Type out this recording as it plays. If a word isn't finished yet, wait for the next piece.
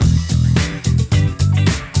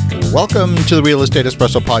Welcome to the Real Estate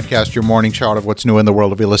Espresso Podcast, your morning shot of what's new in the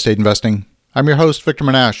world of real estate investing. I'm your host, Victor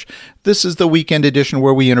Menashe. This is the weekend edition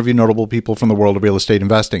where we interview notable people from the world of real estate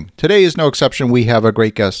investing. Today is no exception. We have a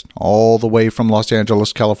great guest all the way from Los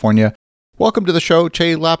Angeles, California. Welcome to the show,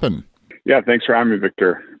 Che Lappin. Yeah, thanks for having me,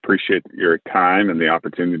 Victor. Appreciate your time and the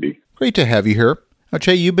opportunity. Great to have you here. Now,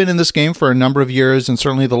 Che, you've been in this game for a number of years, and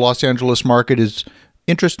certainly the Los Angeles market is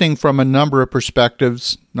interesting from a number of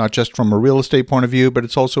perspectives, not just from a real estate point of view, but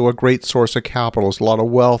it's also a great source of capital. There's a lot of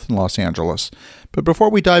wealth in Los Angeles. But before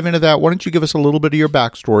we dive into that, why don't you give us a little bit of your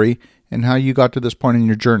backstory and how you got to this point in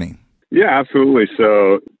your journey? Yeah, absolutely.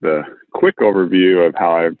 So the quick overview of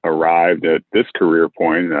how I've arrived at this career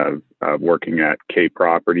point of working at K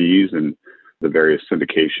Properties and the various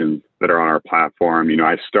syndications that are on our platform. You know,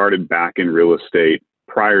 I started back in real estate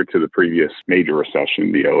prior to the previous major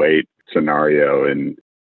recession, the '08 scenario. And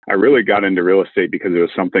I really got into real estate because it was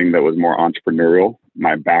something that was more entrepreneurial.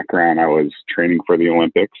 My background, I was training for the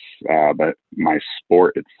Olympics, but my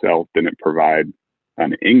sport itself didn't provide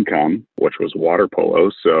an income, which was water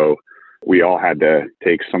polo. So we all had to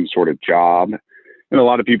take some sort of job. And a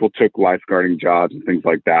lot of people took lifeguarding jobs and things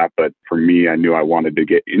like that. But for me, I knew I wanted to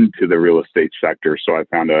get into the real estate sector. So I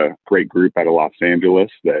found a great group out of Los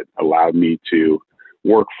Angeles that allowed me to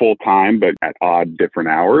work full time, but at odd different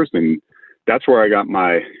hours. And that's where I got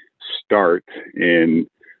my start in.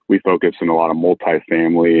 We focus on a lot of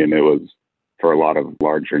multifamily, and it was for a lot of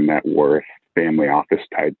larger net worth family office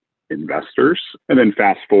type investors. And then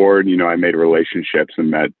fast forward, you know, I made relationships and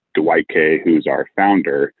met Dwight Kay, who's our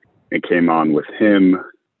founder, and came on with him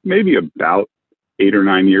maybe about 8 or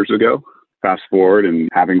 9 years ago. Fast forward and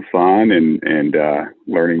having fun and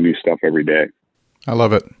learning new stuff every day. I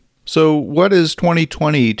love it. So what has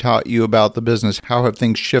 2020 taught you about the business? How have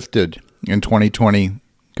things shifted in 2020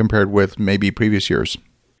 compared with maybe previous years?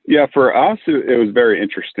 Yeah, for us, it was very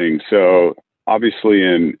interesting. So obviously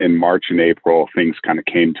in March and April, things kind of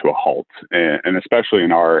came to a halt. And especially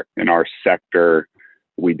in our sector,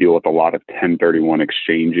 we deal with a lot of 1031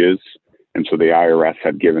 exchanges. And so the IRS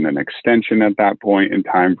had given an extension at that point in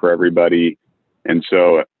time for everybody. And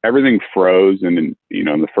so everything froze. And you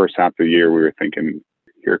know, in the first half of the year, we were thinking,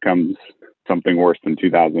 here comes something worse than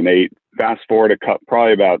 2008. Fast forward to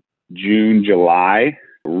probably about June, July,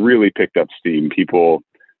 really picked up steam. People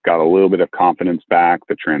got a little bit of confidence back.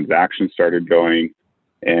 The transactions started going.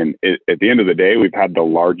 And at the end of the day, we've had the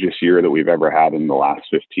largest year that we've ever had in the last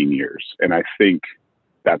 15 years. And I think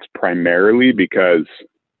that's primarily because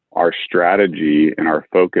our strategy and our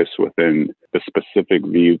focus within the specific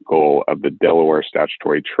vehicle of the Delaware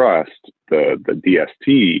Statutory Trust, the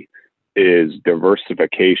DST, is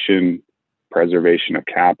diversification, preservation of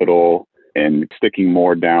capital, and sticking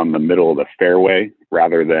more down the middle of the fairway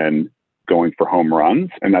rather than going for home runs.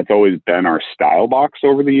 And that's always been our style box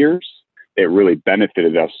over the years. It really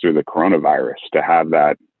benefited us through the coronavirus to have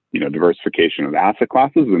that, you know, diversification of asset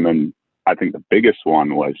classes. And then I think the biggest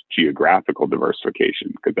one was geographical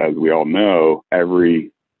diversification, because as we all know,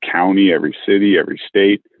 every county, every city, every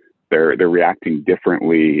state, they're reacting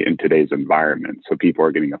differently in today's environment. So people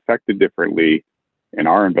are getting affected differently. And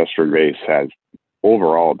our investor base has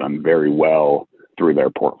overall done very well through their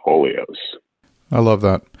portfolios. I love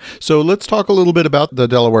that. So let's talk a little bit about the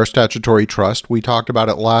Delaware Statutory Trust. We talked about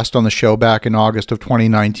it last on the show back in August of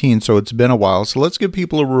 2019, so it's been a while. So let's give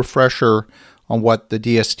people a refresher on what the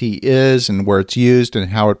DST is and where it's used and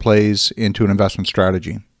how it plays into an investment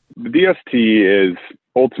strategy. The DST is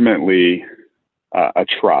ultimately a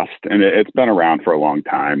trust, and it's been around for a long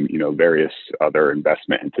time. You know, various other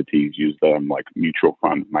investment entities use them, like mutual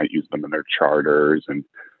funds might use them in their charters, and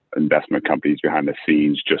investment companies behind the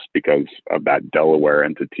scenes, just because of that Delaware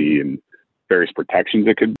entity and various protections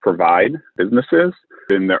it could provide businesses.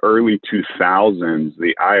 In the early 2000s,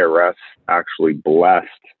 the IRS actually blessed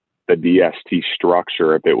the DST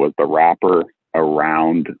structure if it was the wrapper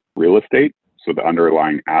around real estate, so the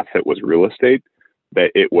underlying asset was real estate, that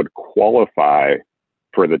it would qualify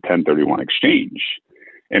for the 1031 exchange.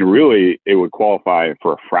 And really, it would qualify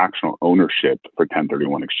for a fractional ownership for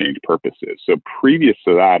 1031 exchange purposes. So previous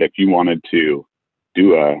to that, if you wanted to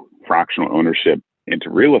do a fractional ownership into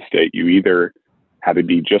real estate, you either had to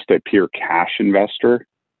be just a pure cash investor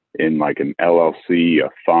in like an LLC, a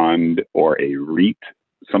fund, or a REIT,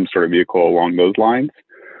 some sort of vehicle along those lines.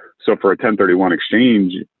 So for a 1031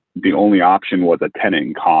 exchange, the only option was a tenant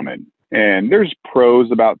in common. And there's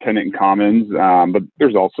pros about tenant in commons, but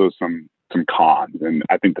there's also some cons. And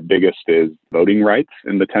I think the biggest is voting rights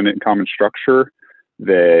in the tenant in common structure,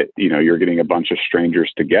 that, you know, you're getting a bunch of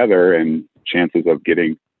strangers together, and chances of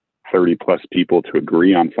getting 30 plus people to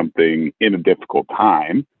agree on something in a difficult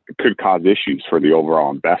time could cause issues for the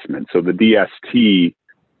overall investment. So the DST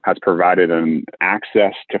has provided an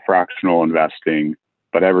access to fractional investing,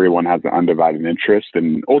 but everyone has an undivided interest.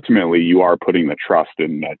 And ultimately, you are putting the trust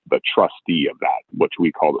in the trustee of that, which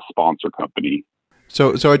we call the sponsor company.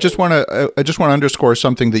 So I just want to underscore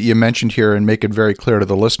something that you mentioned here and make it very clear to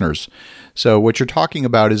the listeners. So what you're talking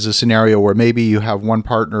about is a scenario where maybe you have one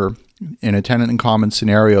partner in a tenant in common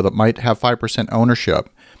scenario that might have 5% ownership.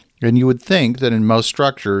 And you would think that in most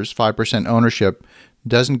structures, 5% ownership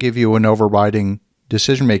doesn't give you an overriding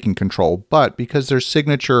decision-making control. But because their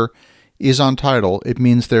signature is on title, it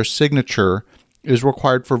means their signature is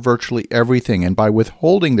required for virtually everything. And by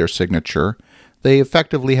withholding their signature, they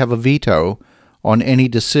effectively have a veto on any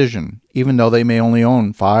decision, even though they may only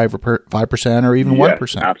own 5% or even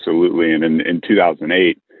 1%. Absolutely. And in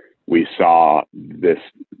 2008, we saw this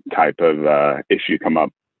type of issue come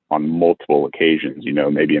up on multiple occasions.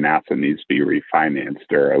 Maybe an asset needs to be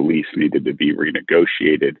refinanced or a lease needed to be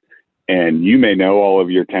renegotiated. And you may know all of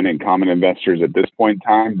your tenant common investors at this point in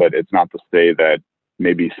time, but it's not to say that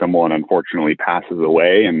maybe someone unfortunately passes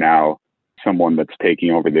away and now someone that's taking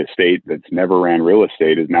over the estate that's never ran real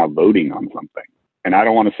estate is now voting on something. And I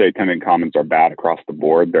don't want to say tenant commons are bad across the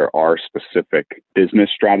board. There are specific business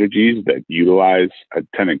strategies that utilize a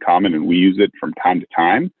tenant common, and we use it from time to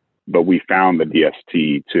time, but we found the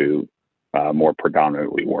DST to more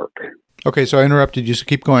predominantly work. Okay, so I interrupted you, so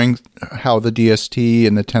keep going how the DST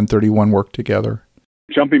and the 1031 work together.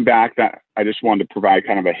 Jumping back, that I just wanted to provide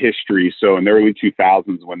kind of a history. So in the early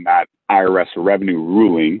 2000s, when that IRS revenue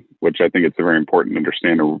ruling, which I think it's very important to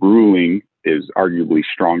understand, a ruling is arguably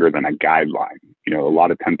stronger than a guideline. A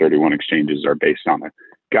lot of 1031 exchanges are based on a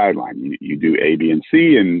guideline. You do A, B, and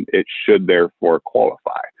C, and it should therefore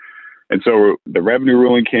qualify. And so the revenue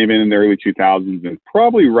ruling came in the early 2000s, and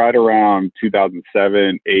probably right around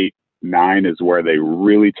 2007, 8, 9 is where they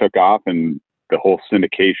really took off, and the whole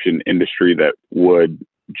syndication industry that would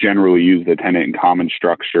generally use the tenant in common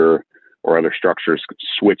structure or other structures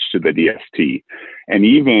switch to the DST. And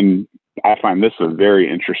even I find this a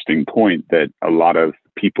very interesting point that a lot of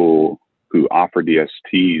people who offer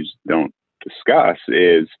DSTs don't discuss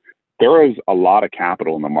is there is a lot of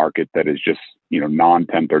capital in the market that is just,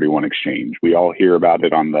 non-1031 exchange. We all hear about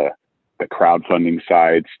it on the crowdfunding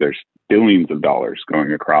sites. There's billions of dollars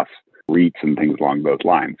going across REITs and things along those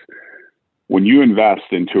lines. When you invest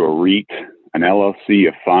into a REIT, an LLC,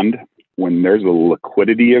 a fund, when there's a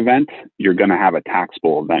liquidity event, you're going to have a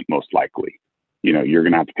taxable event most likely. You're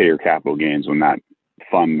going to have to pay your capital gains when that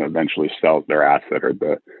fund eventually sells their asset or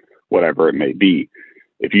whatever it may be.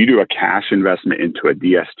 If you do a cash investment into a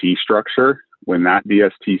DST structure, when that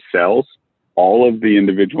DST sells, all of the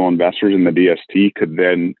individual investors in the DST could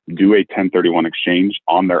then do a 1031 exchange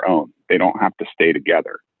on their own. They don't have to stay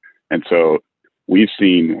together. And so we've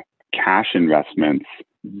seen cash investments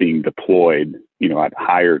being deployed, at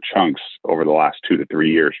higher chunks over the last 2 to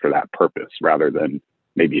 3 years for that purpose, rather than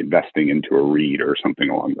maybe investing into a REIT or something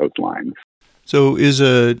along those lines. So is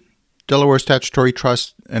a Delaware statutory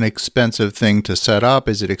trust an expensive thing to set up?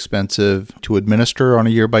 Is it expensive to administer on a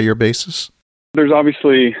year-by-year basis? There's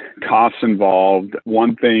obviously costs involved.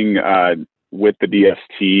 One thing with the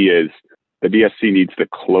DST is the DST needs to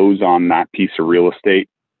close on that piece of real estate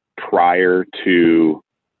prior to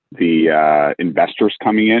the investors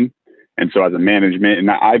coming in. And so as a management,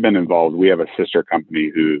 and I've been involved, we have a sister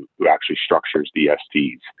company who actually structures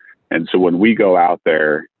DSTs. And so when we go out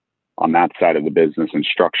there on that side of the business and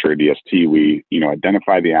structure a DST, we,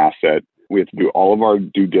 identify the asset. We have to do all of our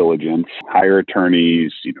due diligence, hire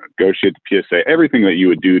attorneys, negotiate the PSA, everything that you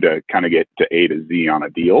would do to kind of get to A to Z on a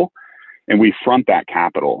deal. And we front that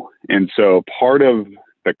capital. And so part of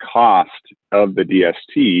the cost of the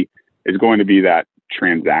DST is going to be that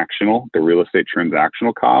the real estate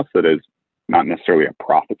transactional cost that is not necessarily a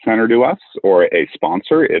profit center to us or a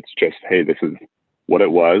sponsor. It's just, hey, this is what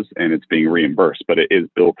it was and it's being reimbursed, but it is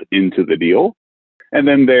built into the deal. And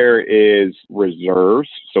then there is reserves.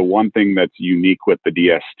 So one thing that's unique with the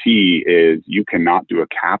DST is you cannot do a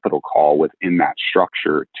capital call within that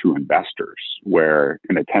structure to investors, where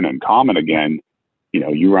in a tenant in common, again,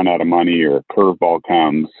 you run out of money or a curveball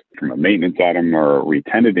comes from a maintenance item or a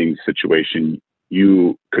re-tenanting situation,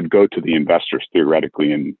 you could go to the investors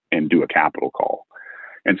theoretically and do a capital call.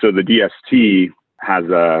 And so the DST has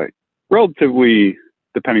a relatively,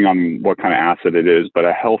 depending on what kind of asset it is, but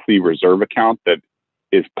a healthy reserve account that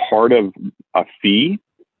is part of a fee,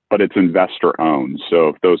 but it's investor owned. So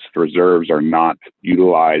if those reserves are not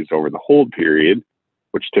utilized over the hold period,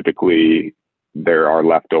 which typically there are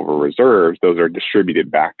leftover reserves, those are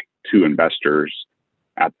distributed back to investors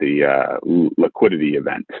at the liquidity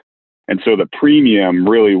event. And so the premium,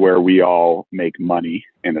 really where we all make money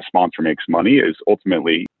and the sponsor makes money, is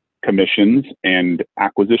ultimately commissions and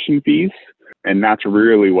acquisition fees. And that's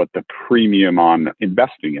really what the premium on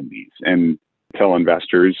investing in these. And tell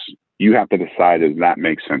investors, you have to decide if that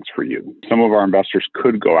makes sense for you. Some of our investors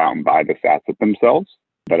could go out and buy this asset themselves,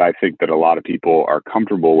 but I think that a lot of people are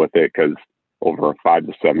comfortable with it because over a 5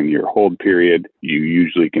 to 7 year hold period, you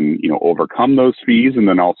usually can, overcome those fees. And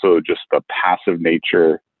then also just the passive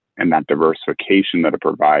nature and that diversification that it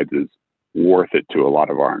provides is worth it to a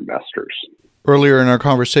lot of our investors. Earlier in our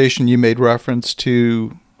conversation, you made reference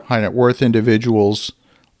to high net worth individuals.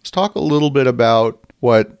 Let's talk a little bit about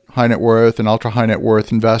what high net worth and ultra high net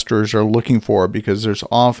worth investors are looking for, because there's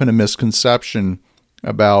often a misconception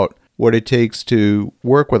about what it takes to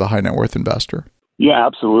work with a high net worth investor. Yeah,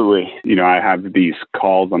 absolutely. I have these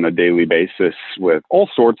calls on a daily basis with all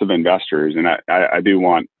sorts of investors, and I do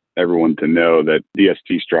want everyone to know that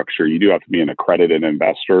DST structure, you do have to be an accredited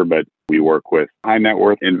investor, but we work with high net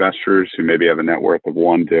worth investors who maybe have a net worth of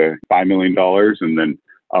 $1 to $5 million and then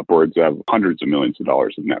upwards of hundreds of millions of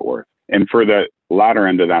dollars of net worth. And for the latter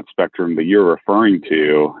end of that spectrum that you're referring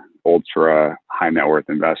to, ultra high net worth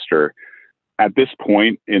investor, at this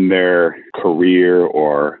point in their career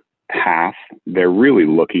or path, they're really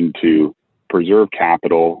looking to preserve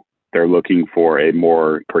capital. They're looking for a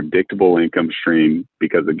more predictable income stream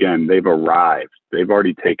because, again, they've arrived. They've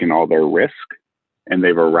already taken all their risk and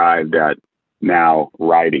they've arrived at now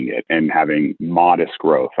riding it and having modest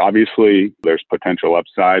growth. Obviously, there's potential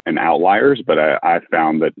upside and outliers, but I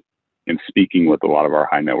found that in speaking with a lot of our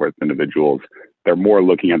high net worth individuals, they're more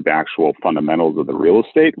looking at the actual fundamentals of the real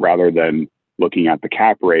estate rather than looking at the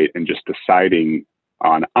cap rate and just deciding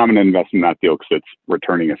on, I'm going to invest in that deal because it's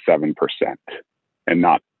returning a 7% and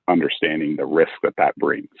not understanding the risk that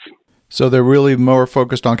brings. So they're really more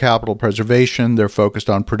focused on capital preservation. They're focused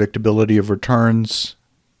on predictability of returns.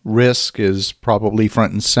 Risk is probably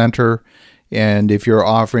front and center. And if you're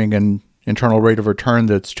offering an internal rate of return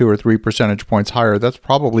that's 2 or 3 percentage points higher, that's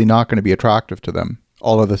probably not going to be attractive to them,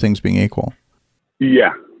 all other things being equal.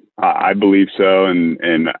 Yeah, I believe so.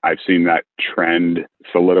 And I've seen that trend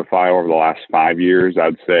solidify over the last 5 years.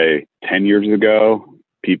 I'd say 10 years ago,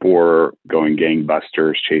 people were going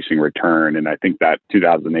gangbusters, chasing return. And I think that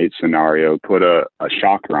 2008 scenario put a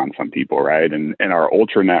shocker on some people, right? And our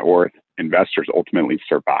ultra net worth investors ultimately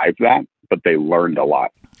survived that, but they learned a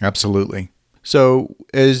lot. Absolutely. So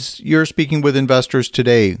as you're speaking with investors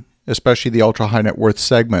today, especially the ultra high net worth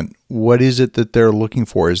segment, what is it that they're looking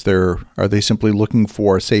for? Are they simply looking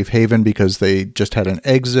for a safe haven because they just had an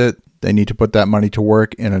exit? They need to put that money to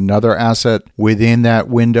work in another asset within that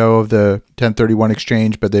window of the 1031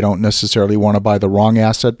 exchange, but they don't necessarily want to buy the wrong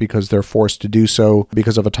asset because they're forced to do so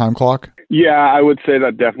because of a time clock? Yeah, I would say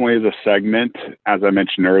that definitely is a segment. As I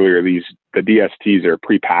mentioned earlier, the DSTs are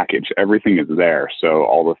prepackaged. Everything is there. So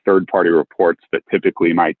all the third-party reports that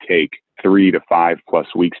typically might take 3 to 5+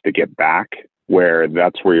 weeks to get back, where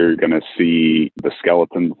that's where you're going to see the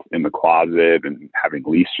skeletons in the closet and having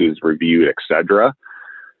leases reviewed, et cetera.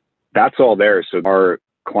 That's all there. So our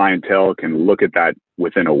clientele can look at that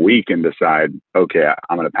within a week and decide, okay,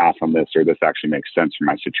 I'm going to pass on this, or this actually makes sense for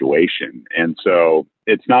my situation. And so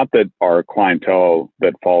it's not that our clientele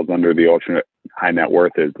that falls under the ultra high net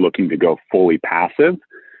worth is looking to go fully passive.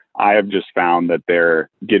 I have just found that they're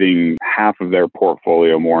getting half of their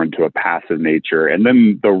portfolio more into a passive nature. And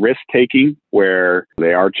then the risk taking, where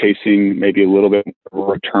they are chasing maybe a little bit of a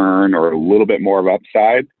return or a little bit more of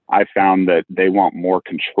upside, I found that they want more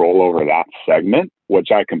control over that segment,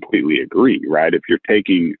 which I completely agree, right? If you're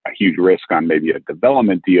taking a huge risk on maybe a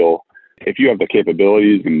development deal, if you have the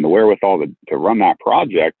capabilities and the wherewithal to run that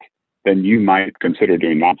project, then you might consider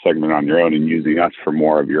doing that segment on your own and using us for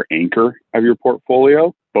more of your anchor of your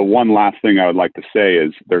portfolio. But one last thing I would like to say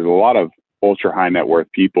is there's a lot of ultra high net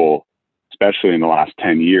worth people, especially in the last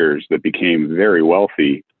 10 years, that became very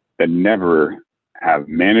wealthy that never have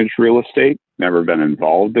managed real estate, never been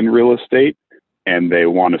involved in real estate, and they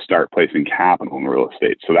want to start placing capital in real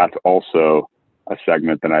estate. So that's also a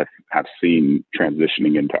segment that I have seen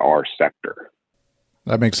transitioning into our sector.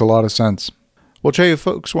 That makes a lot of sense. Well, Jay, if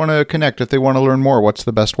folks want to connect, if they want to learn more, what's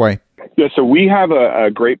the best way? Yeah, so we have a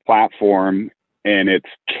great platform, and it's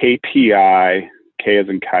KPI, K as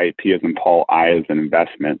in kite, P as in Paul, I as in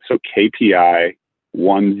investment. So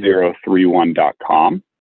KPI1031.com.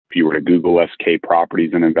 If you were to Google SK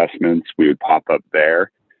Properties and Investments, we would pop up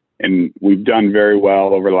there. And we've done very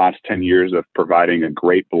well over the last 10 years of providing a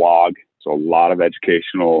great blog. So a lot of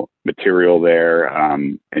educational material there,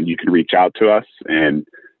 and you can reach out to us. And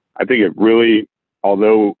I think it really,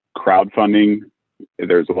 although crowdfunding,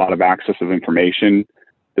 there's a lot of access of information,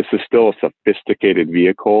 this is still a sophisticated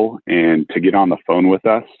vehicle, and to get on the phone with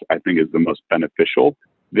us, I think is the most beneficial.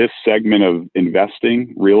 This segment of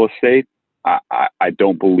investing, real estate, I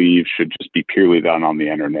don't believe should just be purely done on the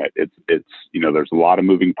internet. It's there's a lot of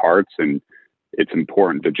moving parts, and it's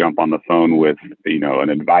important to jump on the phone with, an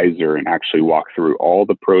advisor and actually walk through all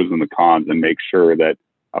the pros and the cons and make sure that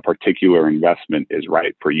a particular investment is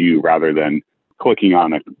right for you, rather than clicking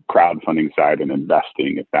on a crowdfunding site and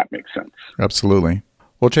investing, if that makes sense. Absolutely.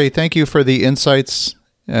 Well, Jay, thank you for the insights.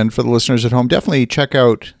 And for the listeners at home, definitely check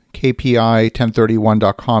out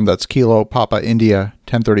KPI1031.com. That's Kilo Papa India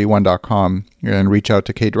 1031.com, and reach out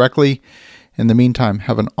to Kay directly. In the meantime,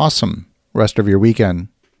 have an awesome rest of your weekend.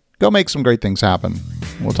 Go make some great things happen.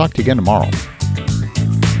 We'll talk to you again tomorrow.